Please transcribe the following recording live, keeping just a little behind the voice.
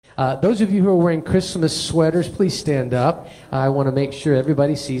Those of you who are wearing Christmas sweaters, please stand up. I want to make sure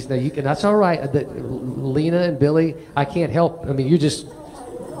everybody sees. Now, you can. That's all right. Lena and Billy, I can't help. I mean,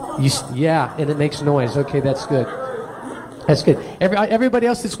 yeah, and it makes noise. Okay, that's good. That's good. Everybody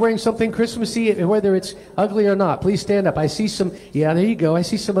else that's wearing something Christmassy, whether it's ugly or not, please stand up. I see some. Yeah, there you go. I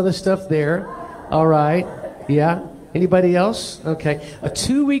see some other stuff there. All right. Yeah. Anybody else? Okay.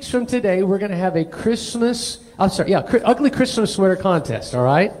 2 weeks from today, we're going to have a ugly Christmas sweater contest. All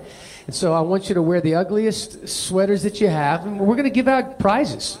right. And so I want you to wear the ugliest sweaters that you have, and we're going to give out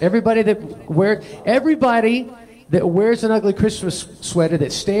prizes. Everybody that wears an ugly Christmas sweater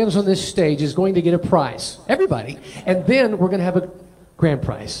that stands on this stage is going to get a prize. Everybody. And then we're going to have a grand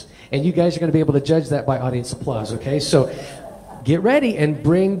prize. And you guys are going to be able to judge that by audience applause, okay? So get ready and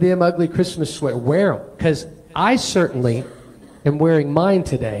bring them ugly Christmas sweater. Wear them. Because I certainly am wearing mine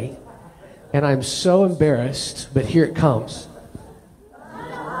today, and I'm so embarrassed, but here it comes.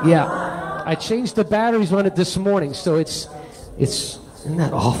 Yeah. I changed the batteries on it this morning, so it's isn't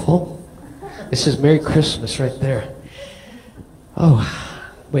that awful? It says Merry Christmas right there. Oh,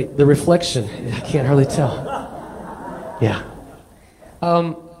 wait, the reflection. I can't hardly tell. Yeah.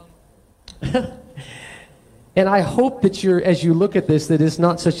 And I hope that as you look at this, that it's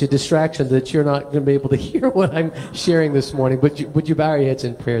not such a distraction that you're not going to be able to hear what I'm sharing this morning. But would you bow your heads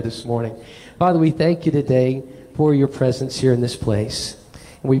in prayer this morning? Father, we thank you today for your presence here in this place.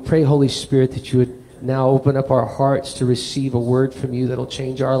 And we pray, Holy Spirit, that you would now open up our hearts to receive a word from you that'll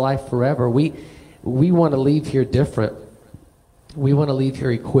change our life forever. We want to leave here different. We want to leave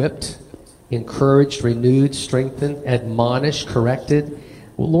here equipped, encouraged, renewed, strengthened, admonished, corrected.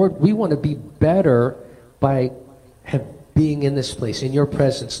 Well, Lord, we want to be better by being in this place, in your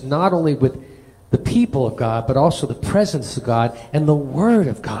presence, not only with the people of God, but also the presence of God and the Word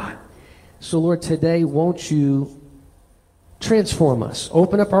of God. So, Lord, today, won't you transform us,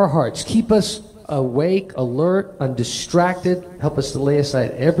 open up our hearts, keep us awake, alert, undistracted. Help us to lay aside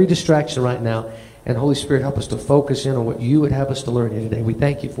every distraction right now. And Holy Spirit, help us to focus in on what you would have us to learn here today. We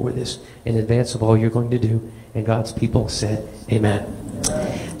thank you for this in advance of all you're going to do. And God's people said, amen.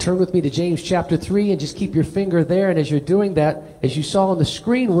 Turn with me to James chapter 3 and just keep your finger there. And as you're doing that, as you saw on the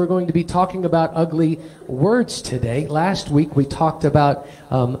screen, we're going to be talking about ugly words today. Last week we talked about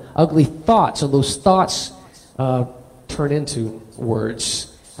ugly thoughts, and those thoughts turn into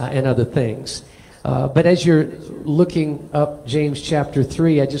words and other things. But as you're looking up James chapter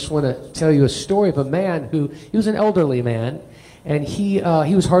 3, I just want to tell you a story of a man he was an elderly man, and he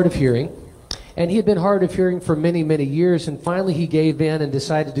was hard of hearing. And he had been hard of hearing for many, many years, and finally he gave in and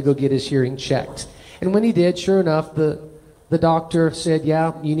decided to go get his hearing checked. And when he did, sure enough, the doctor said,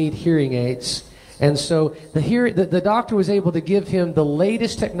 yeah, you need hearing aids. And so the doctor was able to give him the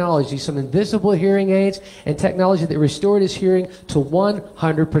latest technology, some invisible hearing aids and technology that restored his hearing to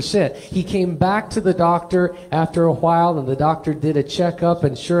 100%. He came back to the doctor after a while, and the doctor did a checkup,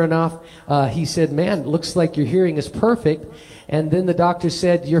 and sure enough, he said, man, looks like your hearing is perfect. And then the doctor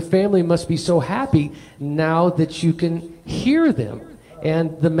said, your family must be so happy now that you can hear them.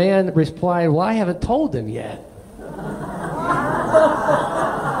 And the man replied, well, I haven't told them yet.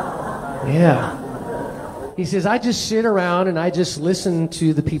 Yeah. He says, I just sit around and I just listen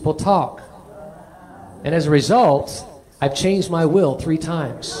to the people talk. And as a result, I've changed my will 3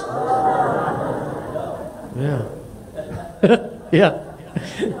 times. Yeah. Yeah.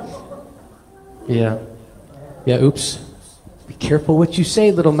 Yeah. Yeah, oops. Be careful what you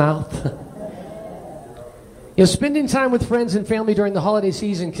say, little mouth. Spending time with friends and family during the holiday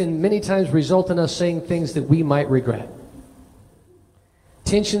season can many times result in us saying things that we might regret.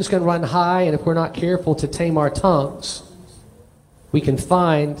 Tensions can run high, and if we're not careful to tame our tongues, we can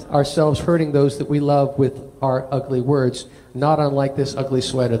find ourselves hurting those that we love with our ugly words, not unlike this ugly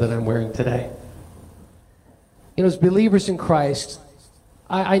sweater that I'm wearing today. As believers in Christ,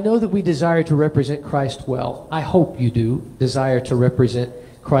 I know that we desire to represent Christ well. I hope you do desire to represent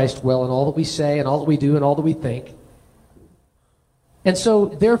Christ well in all that we say and all that we do and all that we think. And so,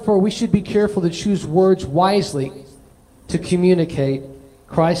 therefore, we should be careful to choose words wisely to communicate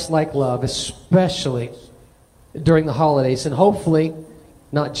Christ-like love, especially during the holidays, and hopefully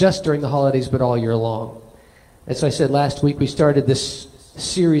not just during the holidays, but all year long. As I said last week, we started this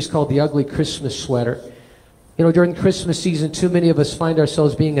series called The Ugly Christmas Sweater. During the Christmas season, too many of us find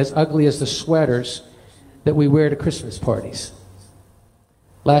ourselves being as ugly as the sweaters that we wear to Christmas parties.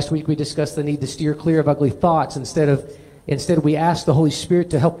 Last week, we discussed the need to steer clear of ugly thoughts. Instead, we asked the Holy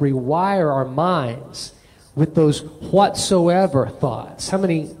Spirit to help rewire our minds with those whatsoever thoughts. How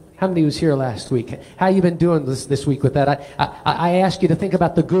many was here last week? How you been doing this week with that? I asked you to think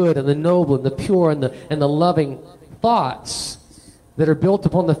about the good and the noble and the pure and the loving thoughts that are built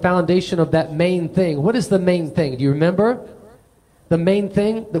upon the foundation of that main thing. What is the main thing? Do you remember? The main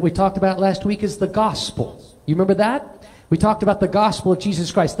thing that we talked about last week is the gospel. You remember that? We talked about the gospel of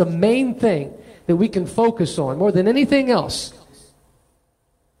Jesus Christ. The main thing that we can focus on more than anything else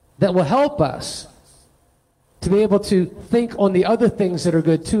that will help us to be able to think on the other things that are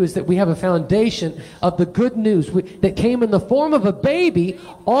good too is that we have a foundation of the good news that came in the form of a baby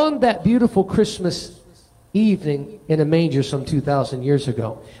on that beautiful Christmas evening in a manger some 2,000 years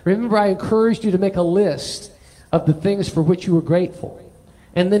ago. Remember, I encouraged you to make a list of the things for which you were grateful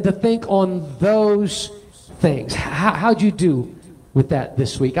and then to think on those things. How'd you do with that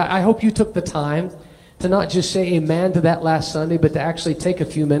this week? I hope you took the time to not just say amen to that last Sunday, but to actually take a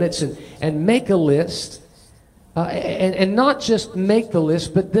few minutes and make a list. And not just make the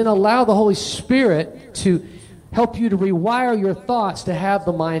list, but then allow the Holy Spirit to help you to rewire your thoughts to have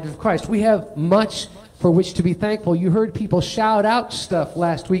the mind of Christ. We have much for which to be thankful. You heard people shout out stuff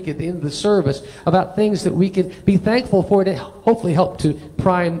last week at the end of the service about things that we can be thankful for to hopefully help to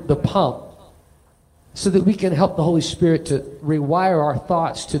prime the pump so that we can help the Holy Spirit to rewire our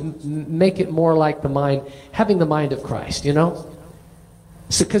thoughts to make it more like the mind, having the mind of Christ, you know?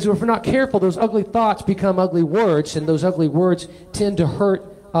 Because if we're not careful, those ugly thoughts become ugly words, and those ugly words tend to hurt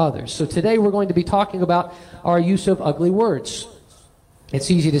others. So today we're going to be talking about our use of ugly words.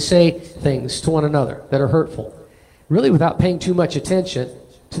 It's easy to say things to one another that are hurtful, really without paying too much attention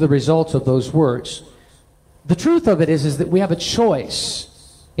to the results of those words. The truth of it is that we have a choice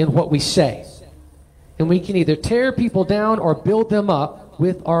in what we say. And we can either tear people down or build them up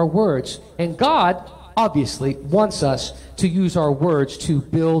with our words. And God obviously wants us to use our words to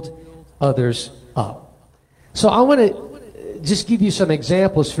build others up. So I want to just give you some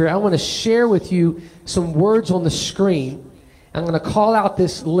examples here. I want to share with you some words on the screen. I'm going to call out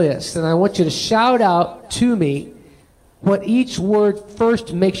this list, and I want you to shout out to me what each word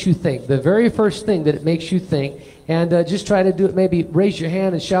first makes you think, the very first thing that it makes you think. And just try to do it, maybe raise your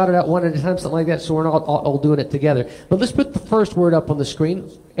hand and shout it out one at a time, something like that, so we're not all doing it together. But let's put the first word up on the screen.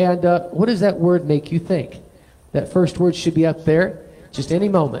 And what does that word make you think? That first word should be up there. Just any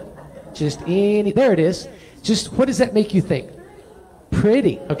moment. Just any. There it is. Just what does that make you think?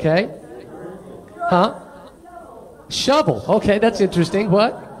 Pretty, okay? Huh? Shovel. Okay, that's interesting.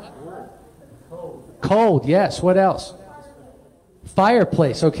 What? Cold, yes. What else?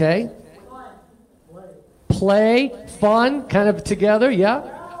 Fireplace, okay? Play, fun, kind of together, yeah?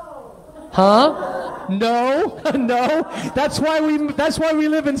 Huh? No, no. That's why we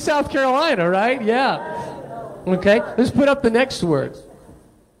live in South Carolina, right? Yeah. Okay. Let's put up the next word.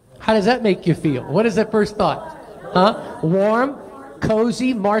 How does that make you feel? What is that first thought? Huh? Warm,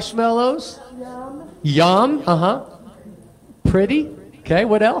 cozy, marshmallows. Yum. Uh-huh. Pretty. Okay.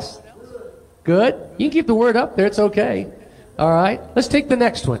 What else? Good. You can keep the word up there. It's okay. All right. Let's take the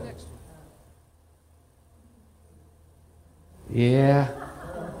next one. Yeah.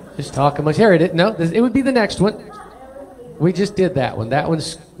 Just talking much. Here it is. No, it would be the next one. We just did that one. That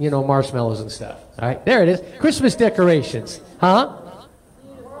one's, marshmallows and stuff. All right. There it is. Christmas decorations. Huh?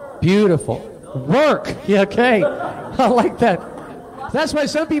 Beautiful. Work. Yeah, okay. I like that. That's why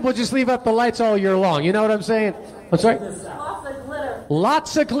some people just leave up the lights all year long. You know what I'm saying? I'm sorry? Lots of glitter.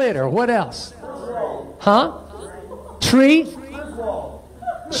 Lots of glitter. What else? Huh? Tree? Griswold.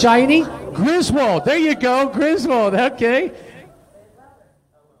 Shiny? Griswold. There you go. Griswold. Okay.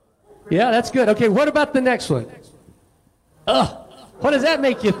 Yeah, that's good. Okay, what about the next one? What does that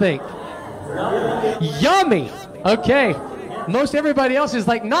make you think? Yummy. Okay. Most everybody else is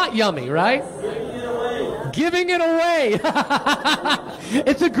like not yummy, right? Giving it away.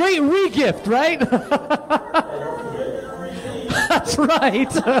 It's a great re-gift, right? That's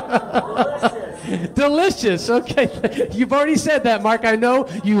right. Delicious. Okay. You've already said that, Mark. I know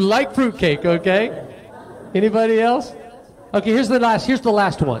you like fruitcake, okay? Anybody else? Okay, here's the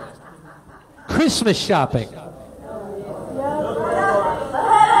last one. Christmas shopping.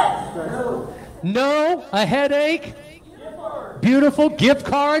 No, a headache. Beautiful gift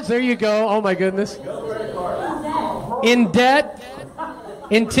cards. There you go. Oh my goodness. In debt.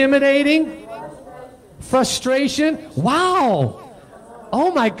 Intimidating. Frustration. Wow.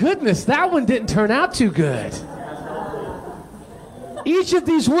 Oh my goodness. That one didn't turn out too good. Each of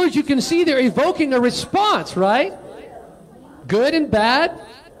these words you can see they're evoking a response, right? Good and bad.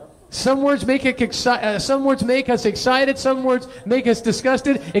 Some words make us excited. Some words make us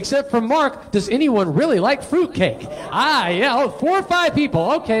disgusted. Except for Mark, does anyone really like fruitcake? Yeah. Oh, 4 or 5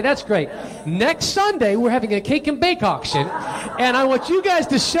 people. Okay, that's great. Next Sunday, we're having a cake and bake auction, and I want you guys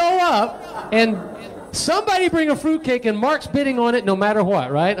to show up and somebody bring a fruitcake, and Mark's bidding on it no matter what.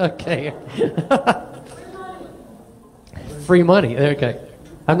 Right? Okay. free money. Okay.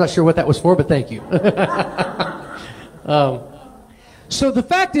 I'm not sure what that was for, but thank you. So the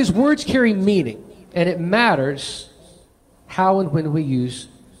fact is, words carry meaning, and it matters how and when we use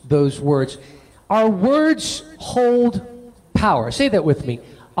those words. Our words hold power. Say that with me.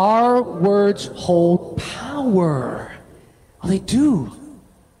 Our words hold power. Well, they do.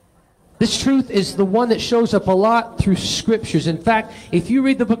 This truth is the one that shows up a lot through scriptures. In fact, if you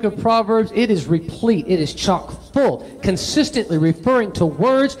read the book of Proverbs, it is replete. It is chock full, consistently referring to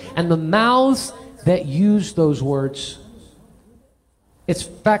words and the mouths that use those words.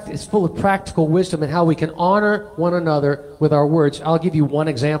 It's full of practical wisdom and how we can honor one another with our words. I'll give you one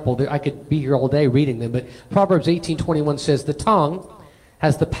example. I could be here all day reading them, but Proverbs 18:21 says, "The tongue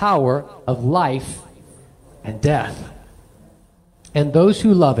has the power of life and death, and those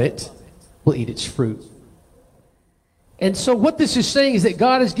who love it will eat its fruit." And so what this is saying is that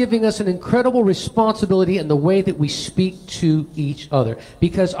God is giving us an incredible responsibility in the way that we speak to each other,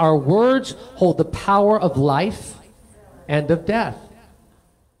 because our words hold the power of life and of death.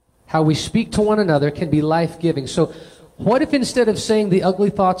 How we speak to one another can be life-giving. So what if instead of saying the ugly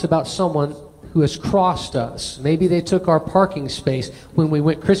thoughts about someone who has crossed us, maybe they took our parking space when we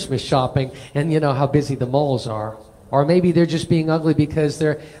went Christmas shopping, and you know how busy the malls are. Or maybe they're just being ugly because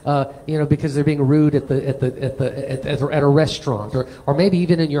they're being rude at a restaurant, or maybe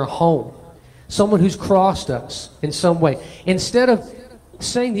even in your home. Someone who's crossed us in some way. Instead of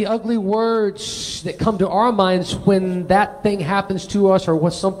saying the ugly words that come to our minds when that thing happens to us or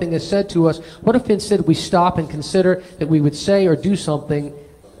when something is said to us, what if instead we stop and consider that we would say or do something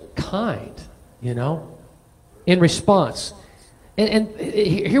kind, in response? And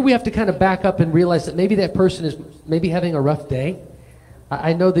here we have to kind of back up and realize that maybe that person is maybe having a rough day.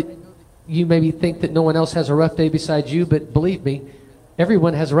 I know that you maybe think that no one else has a rough day besides you, but believe me,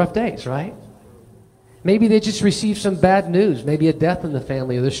 everyone has rough days, right? Maybe they just received some bad news, maybe a death in the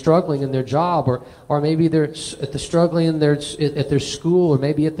family, or they're struggling in their job, or maybe they're struggling at their school, or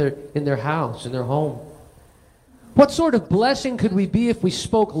maybe in their house, in their home. What sort of blessing could we be if we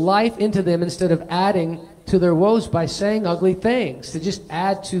spoke life into them instead of adding to their woes by saying ugly things, to just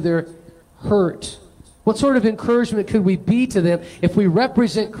add to their hurt? What sort of encouragement could we be to them if we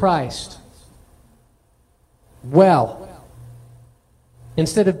represent Christ well,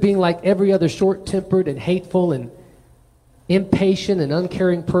 instead of being like every other short-tempered and hateful and impatient and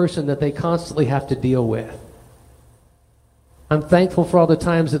uncaring person that they constantly have to deal with? I'm thankful for all the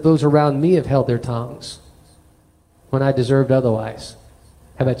times that those around me have held their tongues when I deserved otherwise.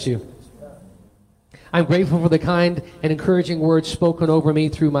 How about you? I'm grateful for the kind and encouraging words spoken over me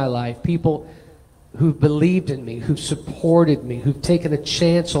through my life. People who've believed in me, who've supported me, who've taken a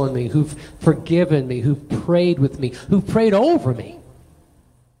chance on me, who've forgiven me, who've prayed with me, who've prayed over me,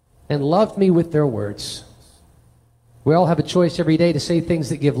 and loved me with their words. We all have a choice every day to say things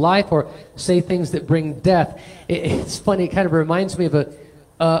that give life or say things that bring death. It's funny, it kind of reminds me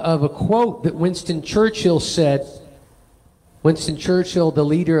of a quote that Winston Churchill said. Winston Churchill, the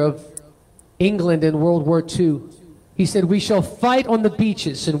leader of England in World War II. He said, "We shall fight on the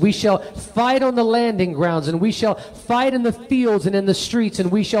beaches, and we shall fight on the landing grounds, and we shall fight in the fields and in the streets,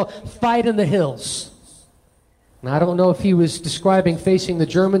 and we shall fight in the hills." Now, I don't know if he was describing facing the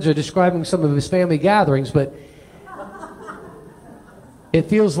Germans or describing some of his family gatherings, but it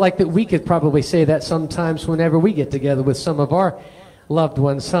feels like that we could probably say that sometimes whenever we get together with some of our loved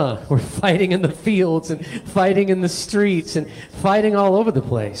ones, huh? We're fighting in the fields and fighting in the streets and fighting all over the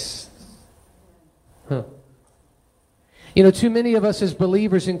place. Huh. Too many of us as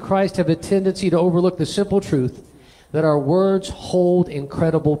believers in Christ have a tendency to overlook the simple truth that our words hold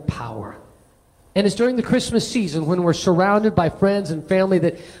incredible power. And it's during the Christmas season when we're surrounded by friends and family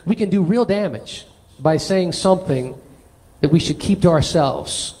that we can do real damage by saying something that we should keep to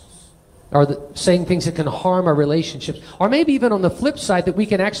ourselves, or saying things that can harm our relationships, or maybe even on the flip side that we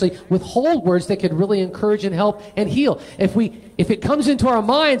can actually withhold words that could really encourage and help and heal. If it comes into our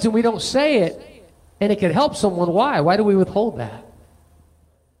minds and we don't say it, and it could help someone, why? Why do we withhold that?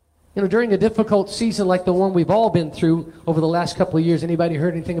 During a difficult season like the one we've all been through over the last couple of years, anybody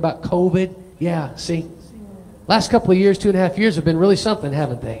heard anything about COVID? Yeah, see? Last couple of years, 2.5 years have been really something,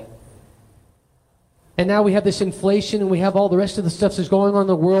 haven't they? And now we have this inflation, and we have all the rest of the stuff that's going on in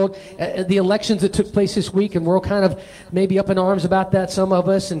the world. The elections that took place this week, and we're all kind of maybe up in arms about that, some of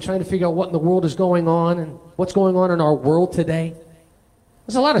us, and trying to figure out what in the world is going on and what's going on in our world today.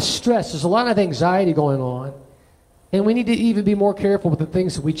 There's a lot of stress. There's a lot of anxiety going on. And we need to even be more careful with the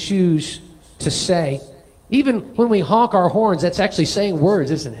things that we choose to say. Even when we honk our horns, that's actually saying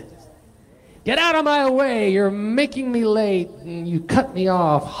words, isn't it? Get out of my way. You're making me late. You cut me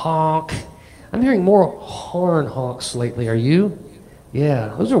off. Honk. I'm hearing more horn honks lately. Are you?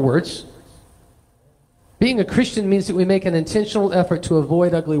 Yeah, those are words. Being a Christian means that we make an intentional effort to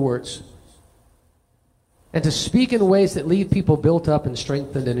avoid ugly words and to speak in ways that leave people built up and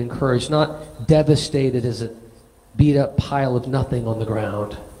strengthened and encouraged, not devastated as a beat-up pile of nothing on the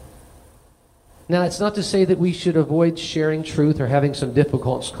ground. Now, it's not to say that we should avoid sharing truth or having some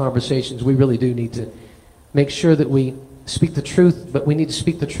difficult conversations. We really do need to make sure that we speak the truth, but we need to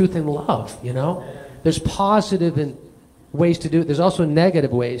speak the truth in love, you know? There's positive ways to do it. There's also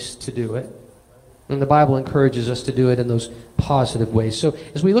negative ways to do it. And the Bible encourages us to do it in those positive ways. So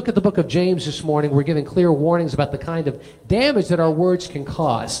as we look at the book of James this morning, we're giving clear warnings about the kind of damage that our words can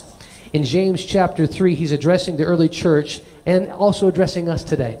cause. In James chapter 3, he's addressing the early church and also addressing us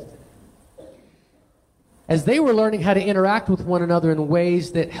today, as they were learning how to interact with one another in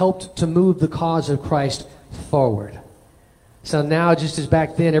ways that helped to move the cause of Christ forward. So now, just as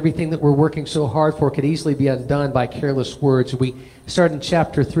back then, everything that we're working so hard for could easily be undone by careless words. We start in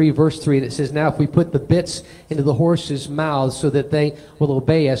chapter 3, verse 3, and it says, "Now if we put the bits into the horses' mouths so that they will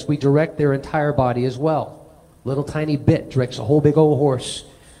obey us, we direct their entire body as well." Little tiny bit directs a whole big old horse.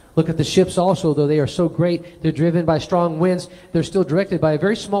 Look at the ships also, though they are so great, they're driven by strong winds, they're still directed by a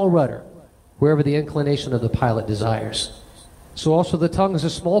very small rudder, wherever the inclination of the pilot desires. So also the tongue is a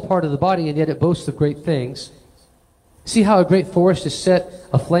small part of the body, and yet it boasts of great things. See how a great forest is set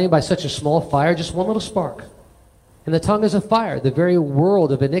aflame by such a small fire, just one little spark. And the tongue is a fire, the very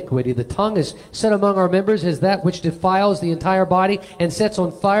world of iniquity. The tongue is set among our members as that which defiles the entire body and sets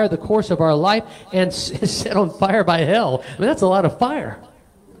on fire the course of our life and is set on fire by hell. I mean, that's a lot of fire.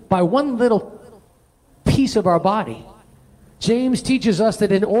 By one little piece of our body. James teaches us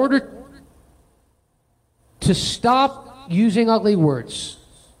that in order to stop using ugly words,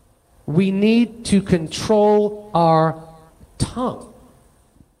 we need to control our tongue.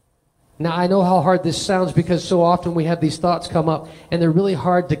 Now, I know how hard this sounds because so often we have these thoughts come up and they're really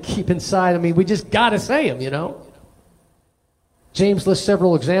hard to keep inside. I mean, we just got to say them, you know. James lists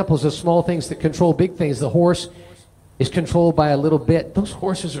several examples of small things that control big things. The horse is controlled by a little bit. Those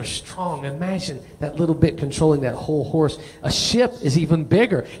horses are strong. Imagine that little bit controlling that whole horse. A ship is even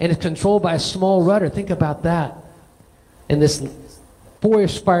bigger and it's controlled by a small rudder. Think about that. And this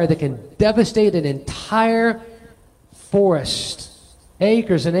forest fire that can devastate an entire forest.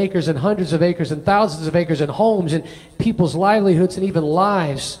 Acres and acres and hundreds of acres and thousands of acres and homes and people's livelihoods and even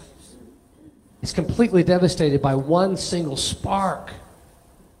lives. It's completely devastated by one single spark.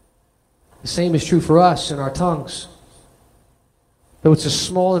 The same is true for us and our tongues. Though it's a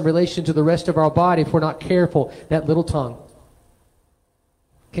small in relation to the rest of our body, if we're not careful, that little tongue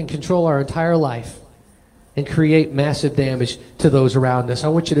can control our entire life and create massive damage to those around us. I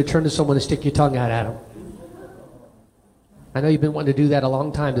want you to turn to someone and stick your tongue out at them. I know you've been wanting to do that a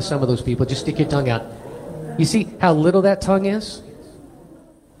long time to some of those people. Just stick your tongue out. You see how little that tongue is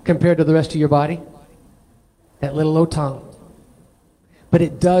compared to the rest of your body? That little old tongue. But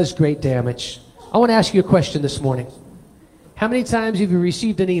it does great damage. I want to ask you a question this morning. How many times have you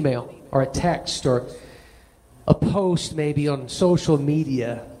received an email or a text or a post maybe on social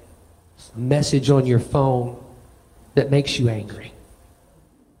media, a message on your phone that makes you angry?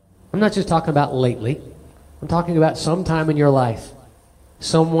 I'm not just talking about lately. I'm talking about sometime in your life.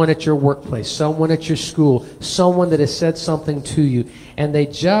 Someone at your workplace, someone at your school, someone that has said something to you, and they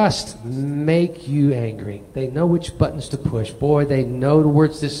just make you angry. They know which buttons to push. Boy, they know the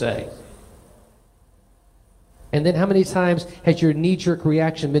words to say. And then how many times has your knee-jerk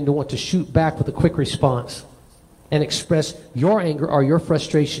reaction been to want to shoot back with a quick response and express your anger or your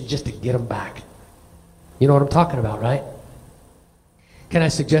frustration just to get them back? You know what I'm talking about, right? Can I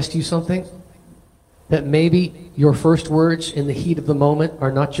suggest to you something? That maybe your first words in the heat of the moment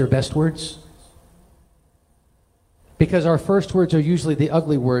are not your best words? Because our first words are usually the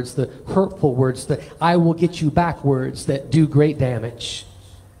ugly words, the hurtful words, the I will get you back words that do great damage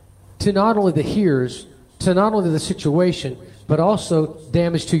to not only the hearers, to not only the situation, but also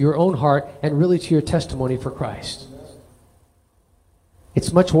damage to your own heart and really to your testimony for Christ.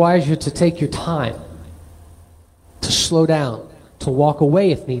 It's much wiser to take your time, to slow down, to walk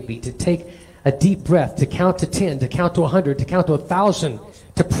away if need be, to take a deep breath, to count to 10, to count to 100, to count to 1,000,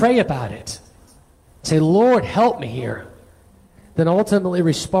 to pray about it. Say, Lord, help me here. Then ultimately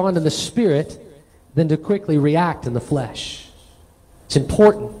respond in the Spirit, than to quickly react in the flesh. It's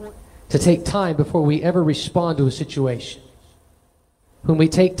important to take time before we ever respond to a situation. When we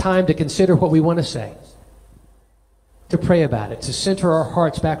take time to consider what we want to say, to pray about it, to center our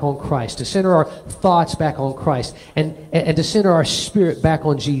hearts back on Christ, to center our thoughts back on Christ, and to center our spirit back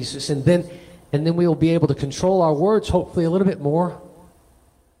on Jesus. And then we will be able to control our words, hopefully a little bit more.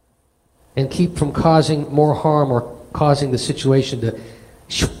 and keep from causing more harm or causing the situation to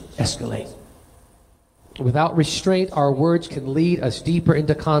escalate. Without restraint, our words can lead us deeper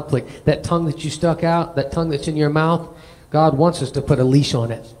into conflict. That tongue that you stuck out, that tongue that's in your mouth, God wants us to put a leash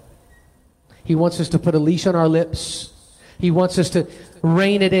on it. He wants us to put a leash on our lips. He wants us to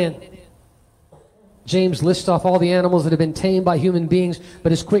rein it in. James lists off all the animals that have been tamed by human beings,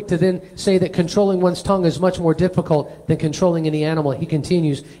 but is quick to then say that controlling one's tongue is much more difficult than controlling any animal. He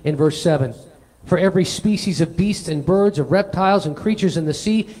continues in verse 7. For every species of beasts and birds, of reptiles and creatures in the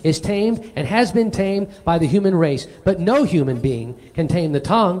sea is tamed and has been tamed by the human race. But no human being can tame the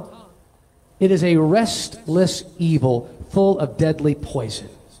tongue. It is a restless evil full of deadly poison.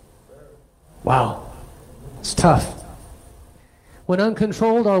 Wow. It's tough. When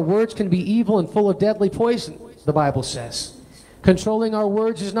uncontrolled, our words can be evil and full of deadly poison, the Bible says. Controlling our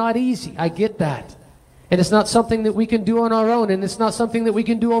words is not easy. I get that. And it's not something that we can do on our own, and it's not something that we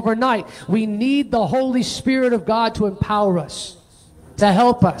can do overnight. We need the Holy Spirit of God to empower us, to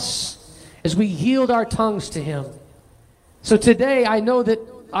help us as we yield our tongues to Him. So today, I know that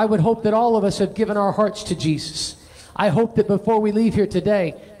I would hope that all of us have given our hearts to Jesus. I hope that before we leave here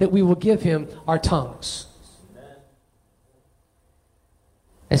today, that we will give Him our tongues.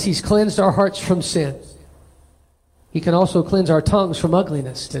 As He's cleansed our hearts from sin, He can also cleanse our tongues from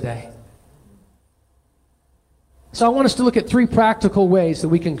ugliness today. So I want us to look at 3 practical ways that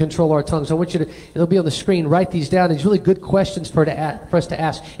we can control our tongues. I want you to, it'll be on the screen, write these down. It's really good questions for us to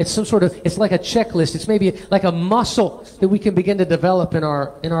ask. It's it's like a checklist. It's maybe like a muscle that we can begin to develop in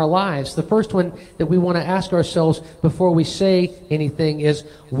our lives. The first one that we want to ask ourselves before we say anything is,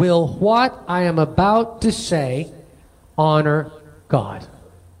 will what I am about to say honor God?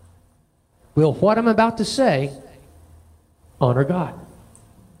 Will what I'm about to say honor God?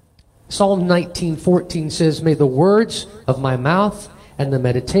 Psalm 19:14 says, may the words of my mouth and the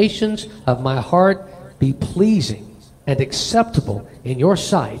meditations of my heart be pleasing and acceptable in your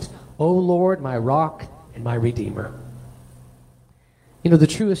sight, O Lord, my rock and my redeemer. You know, the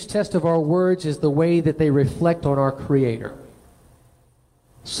truest test of our words is the way that they reflect on our Creator.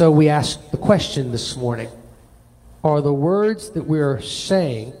 So we ask the question this morning, are the words that we're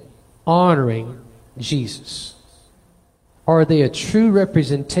saying honoring Jesus? Are they a true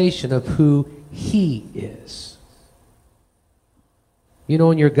representation of who He is? You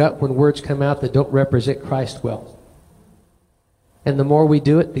know in your gut when words come out that don't represent Christ well. And the more we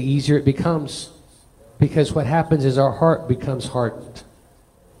do it, the easier it becomes. Because what happens is our heart becomes hardened.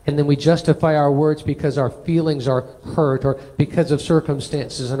 And then we justify our words because our feelings are hurt or because of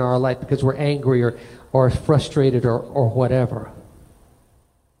circumstances in our life, because we're angry or frustrated or whatever.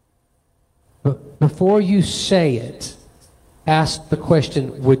 But before you say it, ask the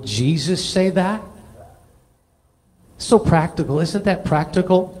question, would Jesus say that? So practical. Isn't that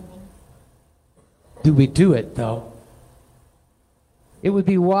practical? Do we do it, though? It would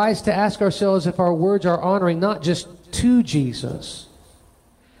be wise to ask ourselves if our words are honoring not just to Jesus,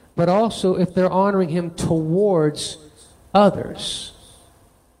 but also if they're honoring Him towards others.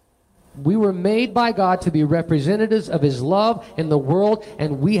 We were made by God to be representatives of His love in the world,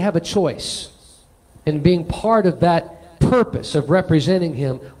 and we have a choice in being part of that purpose of representing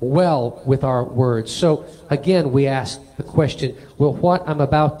Him well with our words. So again, we ask the question, will what I'm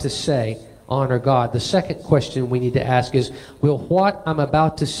about to say honor God? The second question we need to ask is, will what I'm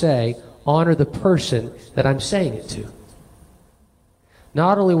about to say honor the person that I'm saying it to?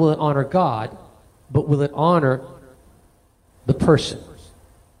 Not only will it honor God, but will it honor the person?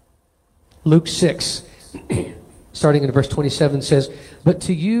 Luke 6, starting in verse 27 says, but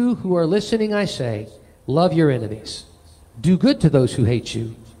to you who are listening I say, love your enemies. Do good to those who hate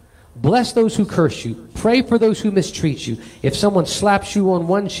you. Bless those who curse you. Pray for those who mistreat you. If someone slaps you on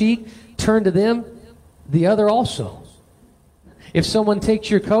one cheek, turn to them the other also. If someone takes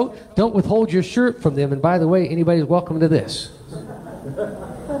your coat, don't withhold your shirt from them. And by the way, anybody's welcome to this.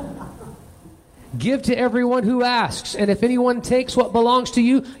 Give to everyone who asks. And if anyone takes what belongs to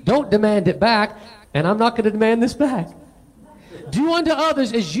you, don't demand it back. And I'm not going to demand this back. Do unto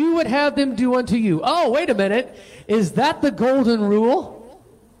others as you would have them do unto you. Oh, wait a minute. Is that the golden rule?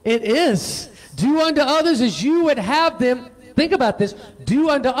 It is. Do unto others as you would have them. Think about this. Do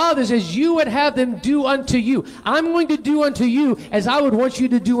unto others as you would have them do unto you. I'm going to do unto you as I would want you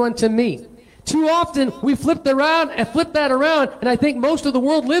to do unto me. Too often we flip that around, and I think most of the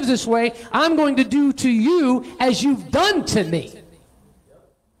world lives this way. I'm going to do to you as you've done to me.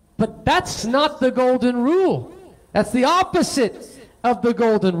 But that's not the golden rule. That's the opposite of the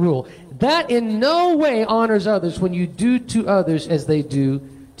golden rule. That in no way honors others when you do to others as they do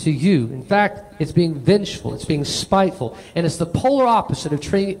to you. In fact, it's being vengeful, it's being spiteful, and it's the polar opposite of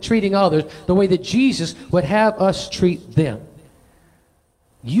treating others the way that Jesus would have us treat them.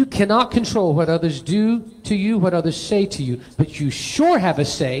 You cannot control what others do to you, what others say to you, but you sure have a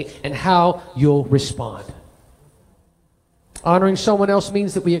say in how you'll respond. Honoring someone else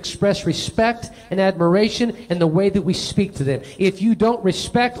means that we express respect and admiration in the way that we speak to them. If you don't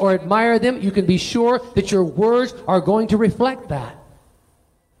respect or admire them, you can be sure that your words are going to reflect that.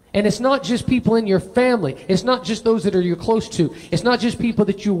 And it's not just people in your family. It's not just those that are you're close to. It's not just people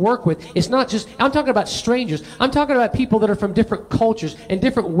that you work with. It's not just, I'm talking about strangers. I'm talking about people that are from different cultures and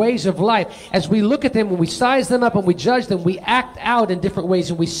different ways of life. As we look at them, when we size them up and we judge them, we act out in different ways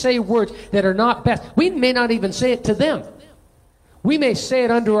and we say words that are not best. We may not even say it to them. We may say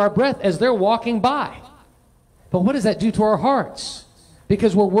it under our breath as they're walking by. But what does that do to our hearts?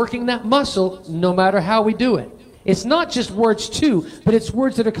 Because we're working that muscle no matter how we do it. It's not just words too, but it's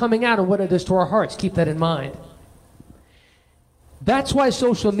words that are coming out and what it does to our hearts. Keep that in mind. That's why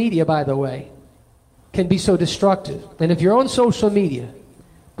social media, by the way, can be so destructive. And if you're on social media,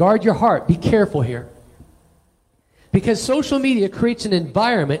 guard your heart. Be careful here. Because social media creates an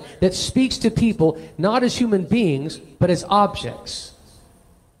environment that speaks to people not as human beings, but as objects.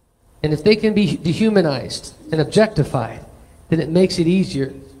 And if they can be dehumanized and objectified, then it makes it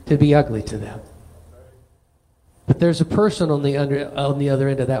easier to be ugly to them. But there's a person on the other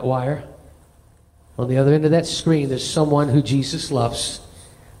end of that wire. On the other end of that screen, there's someone who Jesus loves.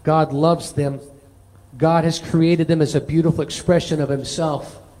 God loves them. God has created them as a beautiful expression of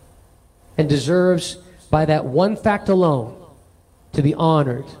himself and deserves, by that one fact alone, to be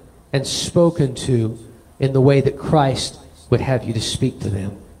honored and spoken to in the way that Christ would have you to speak to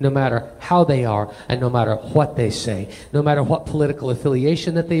them, no matter how they are and no matter what they say, no matter what political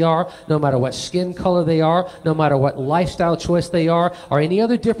affiliation that they are, no matter what skin color they are, no matter what lifestyle choice they are, or any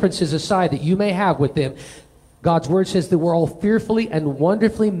other differences aside that you may have with them. God's word says that we're all fearfully and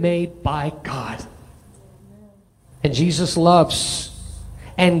wonderfully made by God. And Jesus loves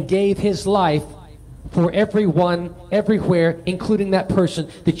and gave his life for everyone, everywhere, including that person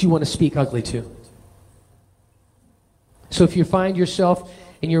that you want to speak ugly to. So if you find yourself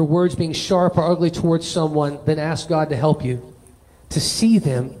in your words being sharp or ugly towards someone, then ask God to help you to see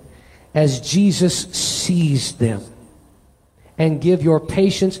them as Jesus sees them, and give your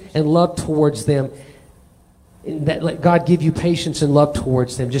patience and love towards them. Let God give you patience and love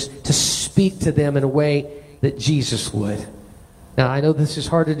towards them, just to speak to them in a way that Jesus would. Now, I know this is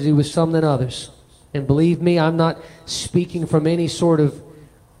harder to do with some than others. And believe me, I'm not speaking from any sort of,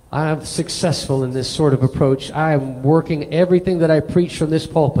 I'm successful in this sort of approach. I am working, everything that I preach from this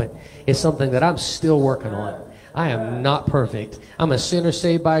pulpit is something that I'm still working on. I am not perfect. I'm a sinner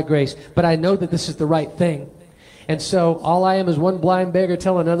saved by grace, but I know that this is the right thing. And so all I am is one blind beggar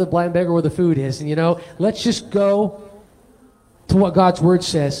telling another blind beggar where the food is. And you know, let's just go to what God's word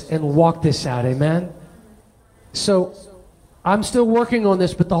says and walk this out. Amen? So I'm still working on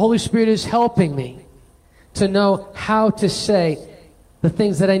this, but the Holy Spirit is helping me to know how to say the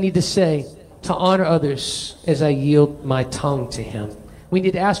things that I need to say to honor others as I yield my tongue to him. We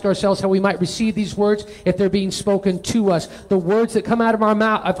need to ask ourselves how we might receive these words if they're being spoken to us. The words that come out of our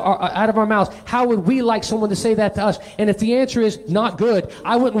mouths, how would we like someone to say that to us? And if the answer is not good,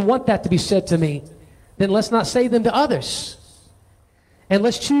 I wouldn't want that to be said to me, then let's not say them to others. And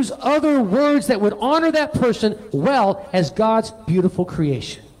let's choose other words that would honor that person well as God's beautiful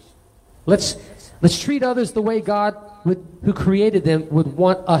creation. Let's treat others the way God, who created them, would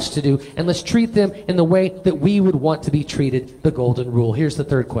want us to do. And let's treat them in the way that we would want to be treated, the golden rule. Here's the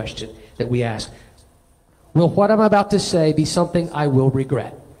third question that we ask. Will what I'm about to say be something I will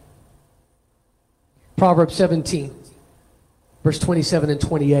regret? Proverbs 17, verse 27 and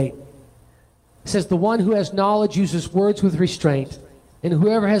 28. It says, the one who has knowledge uses words with restraint, and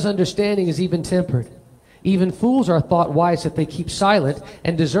whoever has understanding is even-tempered. Even fools are thought wise if they keep silent,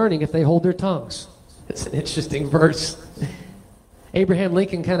 and discerning if they hold their tongues. It's an interesting verse. Abraham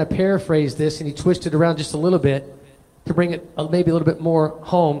Lincoln kind of paraphrased this, and he twisted around just a little bit to bring it maybe a little bit more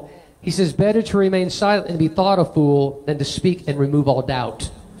home. He says, better to remain silent and be thought a fool than to speak and remove all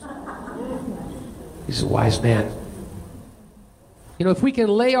doubt. He's a wise man. You know, if we can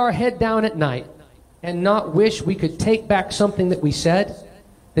lay our head down at night and not wish we could take back something that we said,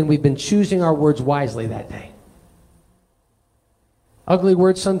 then we've been choosing our words wisely that day. Ugly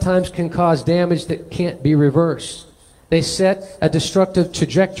words sometimes can cause damage that can't be reversed. They set a destructive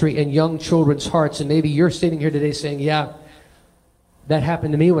trajectory in young children's hearts. And maybe you're sitting here today saying, yeah, that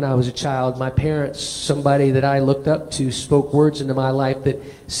happened to me when I was a child. My parents, somebody that I looked up to, spoke words into my life that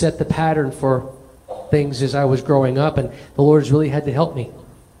set the pattern for things as I was growing up. And the Lord's really had to help me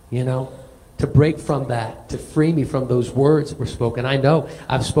you know, to break from that, to free me from those words that were spoken. I know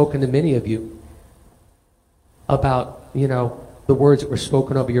I've spoken to many of you about, you know, the words that were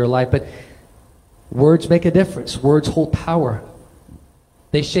spoken over your life, but words make a difference. Words hold power.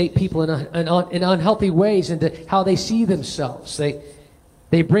 They shape people in unhealthy ways into how they see themselves.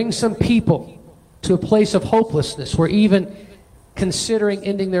 They bring some people to a place of hopelessness where even considering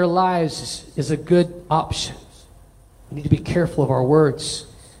ending their lives is a good option. We need to be careful of our words.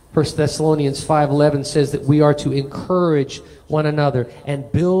 1 Thessalonians 5:11 says that we are to encourage one another and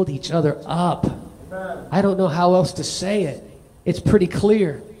build each other up. Amen. I don't know how else to say it. It's pretty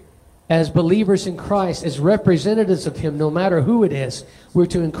clear. As believers in Christ, as representatives of Him, no matter who it is, we're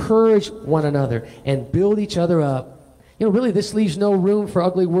to encourage one another and build each other up. You know, really, this leaves no room for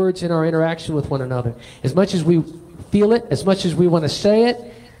ugly words in our interaction with one another. As much as we feel it, as much as we want to say it,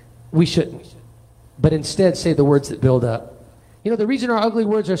 we shouldn't. But instead, say the words that build up. You know, the reason our ugly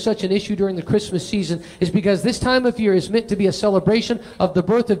words are such an issue during the Christmas season is because this time of year is meant to be a celebration of the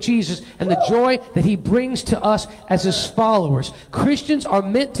birth of Jesus and the joy that He brings to us as His followers. Christians are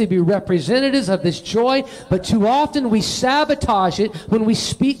meant to be representatives of this joy, but too often we sabotage it when we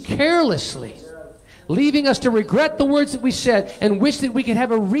speak carelessly, leaving us to regret the words that we said and wish that we could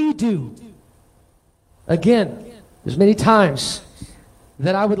have a redo. Again, there's many times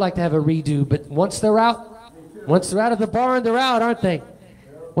that I would like to have a redo, but once they're out of the barn, they're out, aren't they?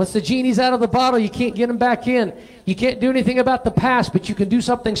 Once the genie's out of the bottle, you can't get them back in. You can't do anything about the past, but you can do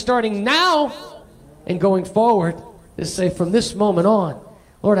something starting now and going forward. Just say, from this moment on,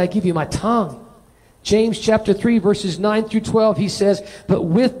 Lord, I give you my tongue. James chapter 3, verses 9 through 12, he says, but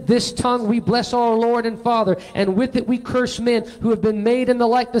with this tongue we bless our Lord and Father, and with it we curse men who have been made in the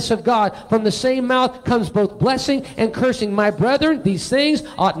likeness of God. From the same mouth comes both blessing and cursing. My brethren, these things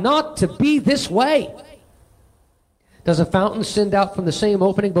ought not to be this way. Does a fountain send out from the same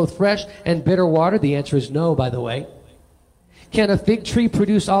opening both fresh and bitter water? The answer is no, by the way. Can a fig tree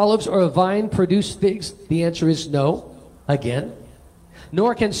produce olives or a vine produce figs? The answer is no, again.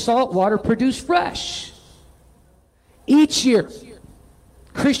 Nor can salt water produce fresh. Each year,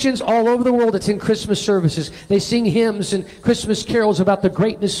 Christians all over the world attend Christmas services. They sing hymns and Christmas carols about the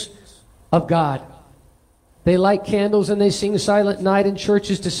greatness of God. They light candles and they sing Silent Night in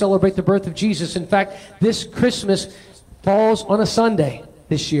churches to celebrate the birth of Jesus. In fact, this Christmas falls on a Sunday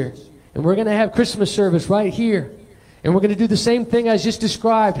this year. And we're going to have Christmas service right here. And we're going to do the same thing I just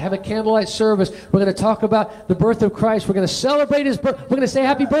described, have a candlelight service. We're going to talk about the birth of Christ. We're going to celebrate His birth. We're going to say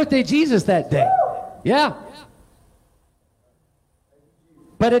Happy Birthday, Jesus, that day. Yeah.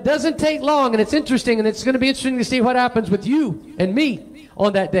 But it doesn't take long, and it's interesting, and it's going to be interesting to see what happens with you and me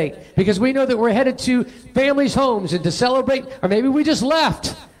on that day. Because we know that we're headed to families' homes and to celebrate, or maybe we just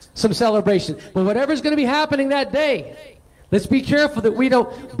left some celebration. But whatever's going to be happening that day, let's be careful that we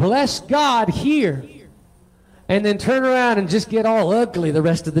don't bless God here and then turn around and just get all ugly the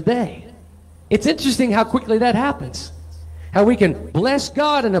rest of the day. It's interesting how quickly that happens. How we can bless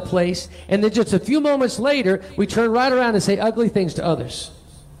God in a place, and then just a few moments later, we turn right around and say ugly things to others.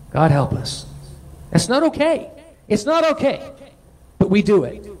 God help us. That's not okay. It's not okay. But we do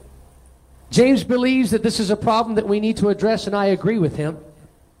it. James believes that this is a problem that we need to address, and I agree with him.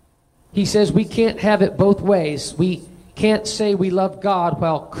 He says we can't have it both ways. We can't say we love God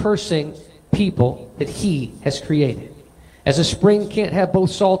while cursing people that He has created. As a spring can't have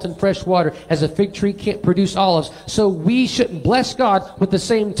both salt and fresh water, as a fig tree can't produce olives, so we shouldn't bless God with the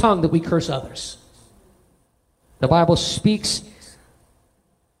same tongue that we curse others. The Bible speaks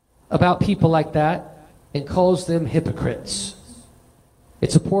about people like that and calls them hypocrites.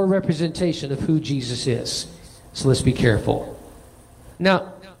 It's a poor representation of who Jesus is. So let's be careful.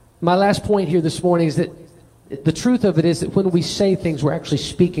 Now, my last point here this morning is that the truth of it is that when we say things, we're actually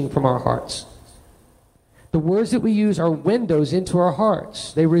speaking from our hearts. The words that we use are windows into our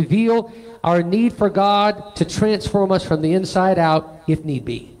hearts. They reveal our need for God to transform us from the inside out, if need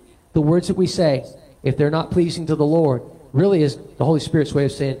be. The words that we say, if they're not pleasing to the Lord, really is the Holy Spirit's way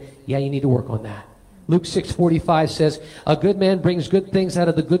of saying, yeah, you need to work on that. Luke 6:45 says, a good man brings good things out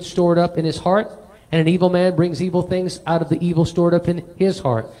of the good stored up in his heart, and an evil man brings evil things out of the evil stored up in his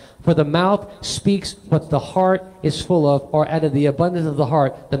heart. For the mouth speaks what the heart is full of, or out of the abundance of the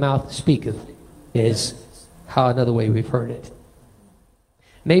heart the mouth speaketh, is how another way we've heard it.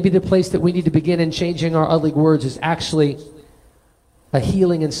 Maybe the place that we need to begin in changing our ugly words is actually a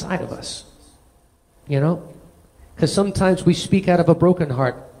healing inside of us. You know? Because sometimes we speak out of a broken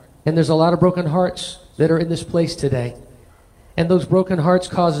heart, and there's a lot of broken hearts that are in this place today. And those broken hearts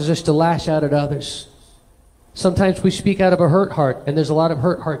causes us to lash out at others. Sometimes we speak out of a hurt heart, and there's a lot of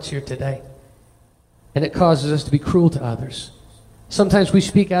hurt hearts here today. And it causes us to be cruel to others. Sometimes we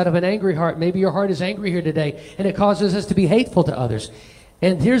speak out of an angry heart. Maybe your heart is angry here today, and it causes us to be hateful to others.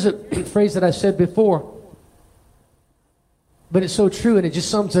 And here's a phrase that I've said before, but it's so true, and it just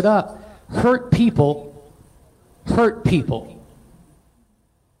sums it up. Hurt people hurt people.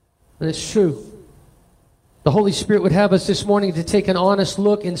 And it's true. The Holy Spirit would have us this morning to take an honest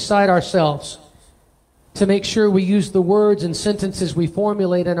look inside ourselves, to make sure we use the words and sentences we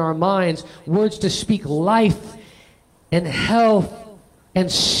formulate in our minds, words to speak life and health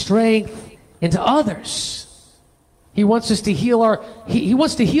and strength into others. He wants us to heal He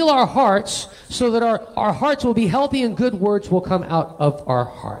wants to heal our hearts so that our hearts will be healthy and good words will come out of our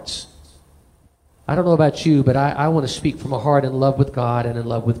hearts. I don't know about you, but I want to speak from a heart in love with God and in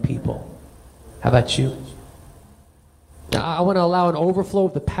love with people. How about you? I want to allow an overflow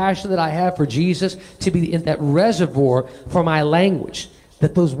of the passion that I have for Jesus to be in that reservoir for my language,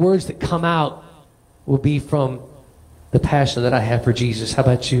 that those words that come out will be from the passion that I have for Jesus. How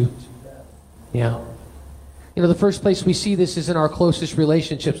about you? Yeah. You know, the first place we see this is in our closest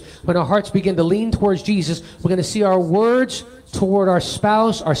relationships. When our hearts begin to lean towards Jesus, we're going to see our words toward our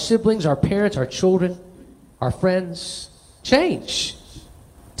spouse, our siblings, our parents, our children, our friends change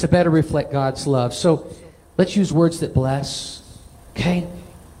to better reflect God's love. So let's use words that bless, okay?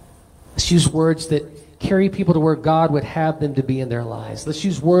 Let's use words that carry people to where God would have them to be in their lives. Let's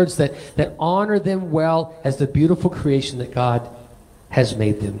use words that honor them well as the beautiful creation that God has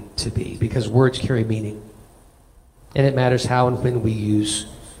made them to be, because words carry meaning. And it matters how and when we use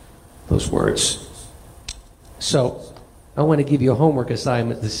those words. So I want to give you a homework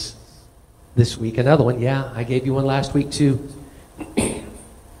assignment this week. Another one. Yeah, I gave you one last week too.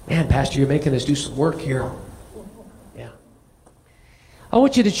 Man, Pastor, you're making us do some work here. Yeah. I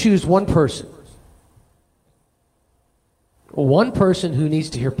want you to choose one person. One person who needs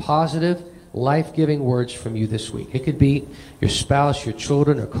to hear positive, life-giving words from you this week. It could be your spouse, your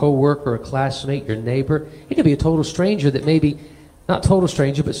children, a coworker, a classmate, your neighbor. It could be a total stranger that maybe, not total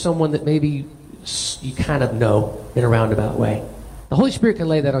stranger, but someone that maybe you kind of know in a roundabout way. The Holy Spirit can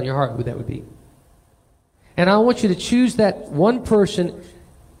lay that on your heart, who that would be. And I want you to choose that one person,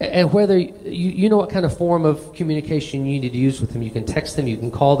 and whether you know what kind of form of communication you need to use with them. You can text them, you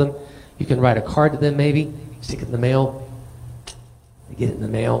can call them, you can write a card to them maybe, stick it in the mail, get it in the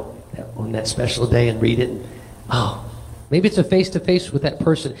mail on that special day and read it. Oh, maybe it's a face-to-face with that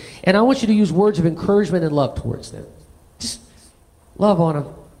person. And I want you to use words of encouragement and love towards them. Just love on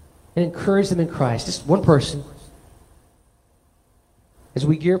them and encourage them in Christ. Just one person. As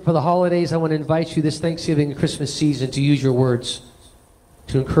we gear up for the holidays, I want to invite you this Thanksgiving and Christmas season to use your words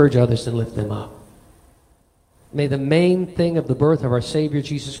to encourage others and lift them up. May the main thing of the birth of our Savior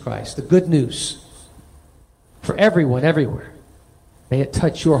Jesus Christ, the good news for everyone, everywhere, may it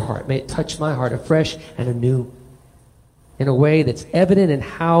touch your heart. May it touch my heart afresh and anew in a way that's evident in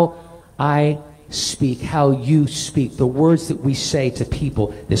how I speak, how you speak, the words that we say to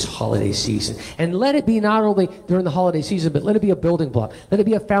people this holiday season. And let it be not only during the holiday season, but let it be a building block. Let it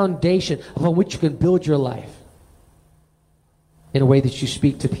be a foundation upon which you can build your life in a way that you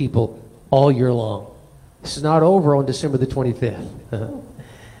speak to people all year long. This is not over on December the 25th.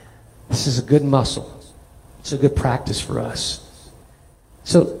 This is a good muscle. It's a good practice for us.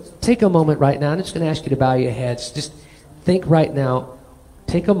 So take a moment right now. I'm just going to ask you to bow your heads. Just think right now.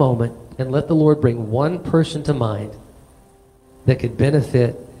 Take a moment and let the Lord bring one person to mind that could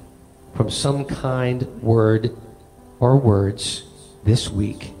benefit from some kind word or words this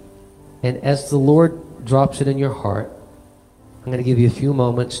week. And as the Lord drops it in your heart, I'm going to give you a few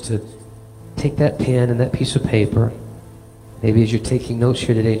moments to take that pen and that piece of paper. Maybe as you're taking notes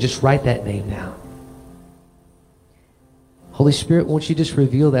here today, just write that name down. Holy Spirit, won't you just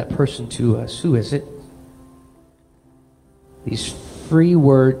reveal that person to us? Who is it? These free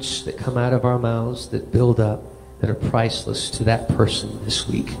words that come out of our mouths that build up, that are priceless to that person this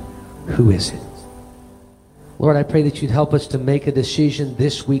week. Who is it? Lord, I pray that you'd help us to make a decision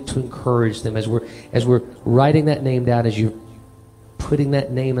this week to encourage them as we're writing that name down, as you're putting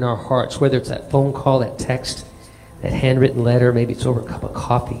that name in our hearts, whether it's that phone call, that text, that handwritten letter, maybe it's over a cup of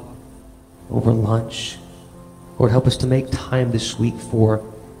coffee, over lunch. Lord, help us to make time this week for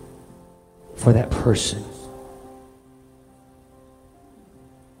that person.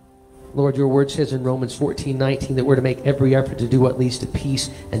 Lord, your word says in Romans 14:19 that we're to make every effort to do what leads to peace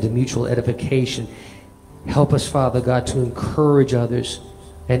and to mutual edification. Help us, Father God, to encourage others.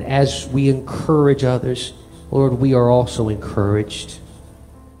 And as we encourage others, Lord, we are also encouraged.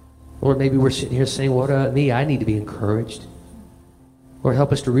 Lord, maybe we're sitting here saying, what about me? I need to be encouraged. Lord,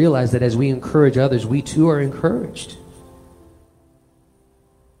 help us to realize that as we encourage others, we too are encouraged.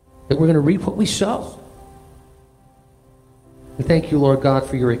 That we're going to reap what we sow. We thank you, Lord God,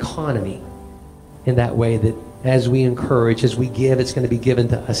 for your economy in that way, that as we encourage, as we give, it's going to be given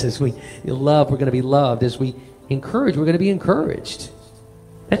to us. As we love, we're going to be loved. As we encourage, we're going to be encouraged.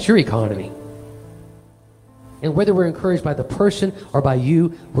 That's your economy. And whether we're encouraged by the person or by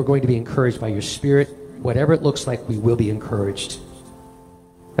you, we're going to be encouraged by your Spirit. Whatever it looks like, we will be encouraged.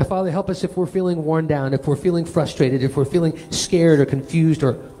 Now, Father, help us if we're feeling worn down, if we're feeling frustrated, if we're feeling scared or confused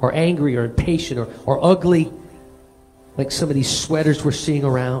or angry or impatient or ugly, like some of these sweaters we're seeing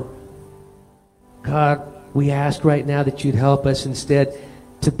around. God, we ask right now that you'd help us instead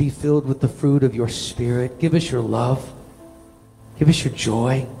to be filled with the fruit of your Spirit. Give us your love. Give us your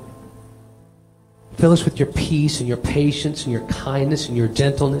joy. Fill us with your peace and your patience and your kindness and your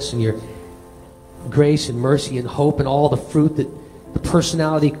gentleness and your grace and mercy and hope and all the fruit, that the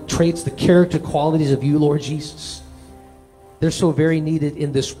personality traits, the character qualities of you, Lord Jesus. They're so very needed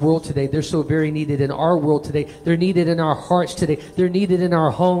in this world today. They're so very needed in our world today. They're needed in our hearts today. They're needed in our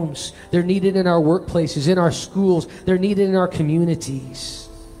homes. They're needed in our workplaces, in our schools. They're needed in our communities.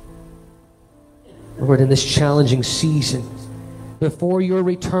 Lord, in this challenging season, before your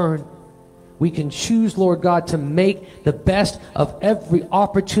return, we can choose, Lord God, to make the best of every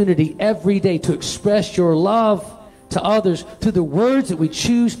opportunity every day to express your love to others through the words that we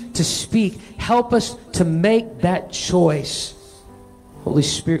choose to speak. Help us to make that choice. Holy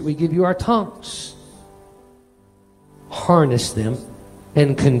Spirit, we give you our tongues. Harness them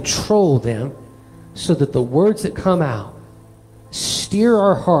and control them so that the words that come out steer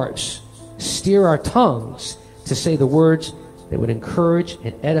our hearts, steer our tongues to say the words that would encourage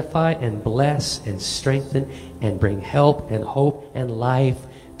and edify and bless and strengthen and bring help and hope and life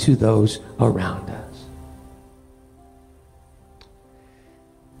to those around us.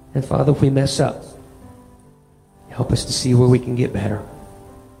 And Father, if we mess up, help us to see where we can get better.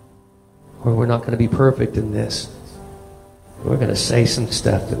 Where we're not going to be perfect in this. We're going to say some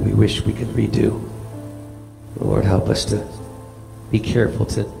stuff that we wish we could redo. Lord, help us to be careful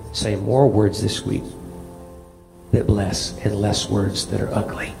to say more words this week that bless and less words that are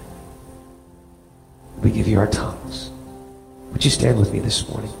ugly. We give you our tongues. Would you stand with me this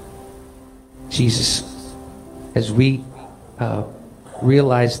morning? Jesus, as we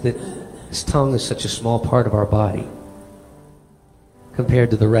realize that this tongue is such a small part of our body compared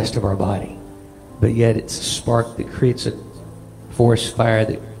to the rest of our body, but yet it's a spark that creates a forest fire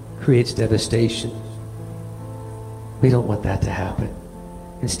that creates devastation. We don't want that to happen.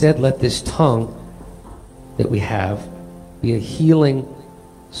 Instead, let this tongue that we have be a healing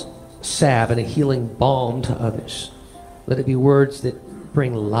salve and a healing balm to others. Let it be words that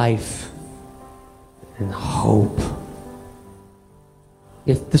bring life and hope.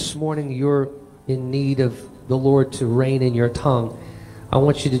 If this morning you're in need of the Lord to reign in your tongue, I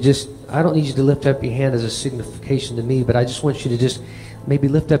want you to I don't need you to lift up your hand as a signification to me, but I just want you to just maybe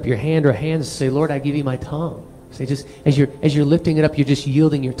lift up your hand or hands and say, Lord, I give you my tongue. Say, just as you're lifting it up, you're just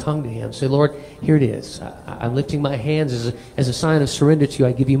yielding your tongue to him. Say, Lord, here it is. I'm lifting my hands as a sign of surrender to you.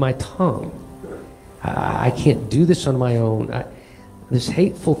 I give you my tongue. I can't do this on my own. There's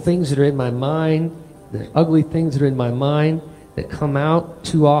hateful things that are in my mind. There's ugly things that are in my mind that come out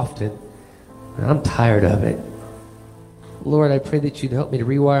too often. And I'm tired of it. Lord, I pray that you'd help me to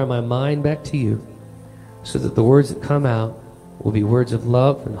rewire my mind back to you so that the words that come out will be words of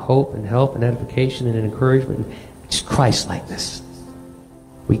love and hope and help and edification and encouragement. Just Christ-likeness.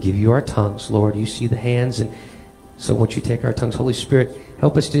 We give you our tongues, Lord. You see the hands, and so once you take our tongues, Holy Spirit,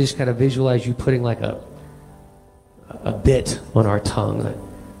 help us to just kind of visualize you putting like a bit on our tongue,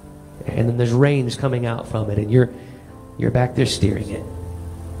 and then there's rains coming out from it, and you're back there steering it.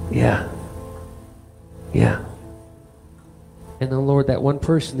 Yeah. And then, Lord, that one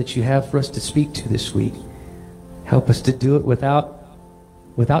person that you have for us to speak to this week, help us to do it without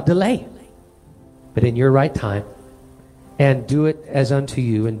delay, but in your right time, and do it as unto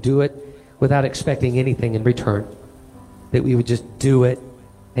you, and do it without expecting anything in return. That we would just do it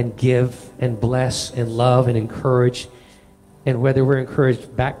and give and bless and love and encourage, and whether we're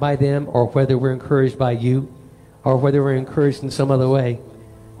encouraged back by them or whether we're encouraged by you or whether we're encouraged in some other way,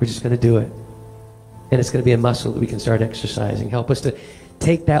 we're just going to do it. And it's going to be a muscle that we can start exercising. Help us to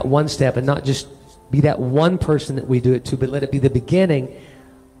take that one step and not just be that one person that we do it to, but let it be the beginning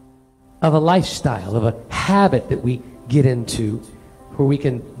of a lifestyle, of a habit that we get into where we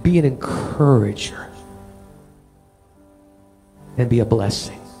can be an encourager and be a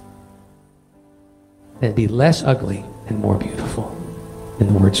blessing and be less ugly and more beautiful in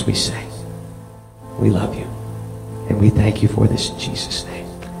the words we say. We love you and we thank you for this in Jesus' name.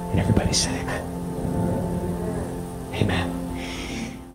 And everybody said amen. Amen.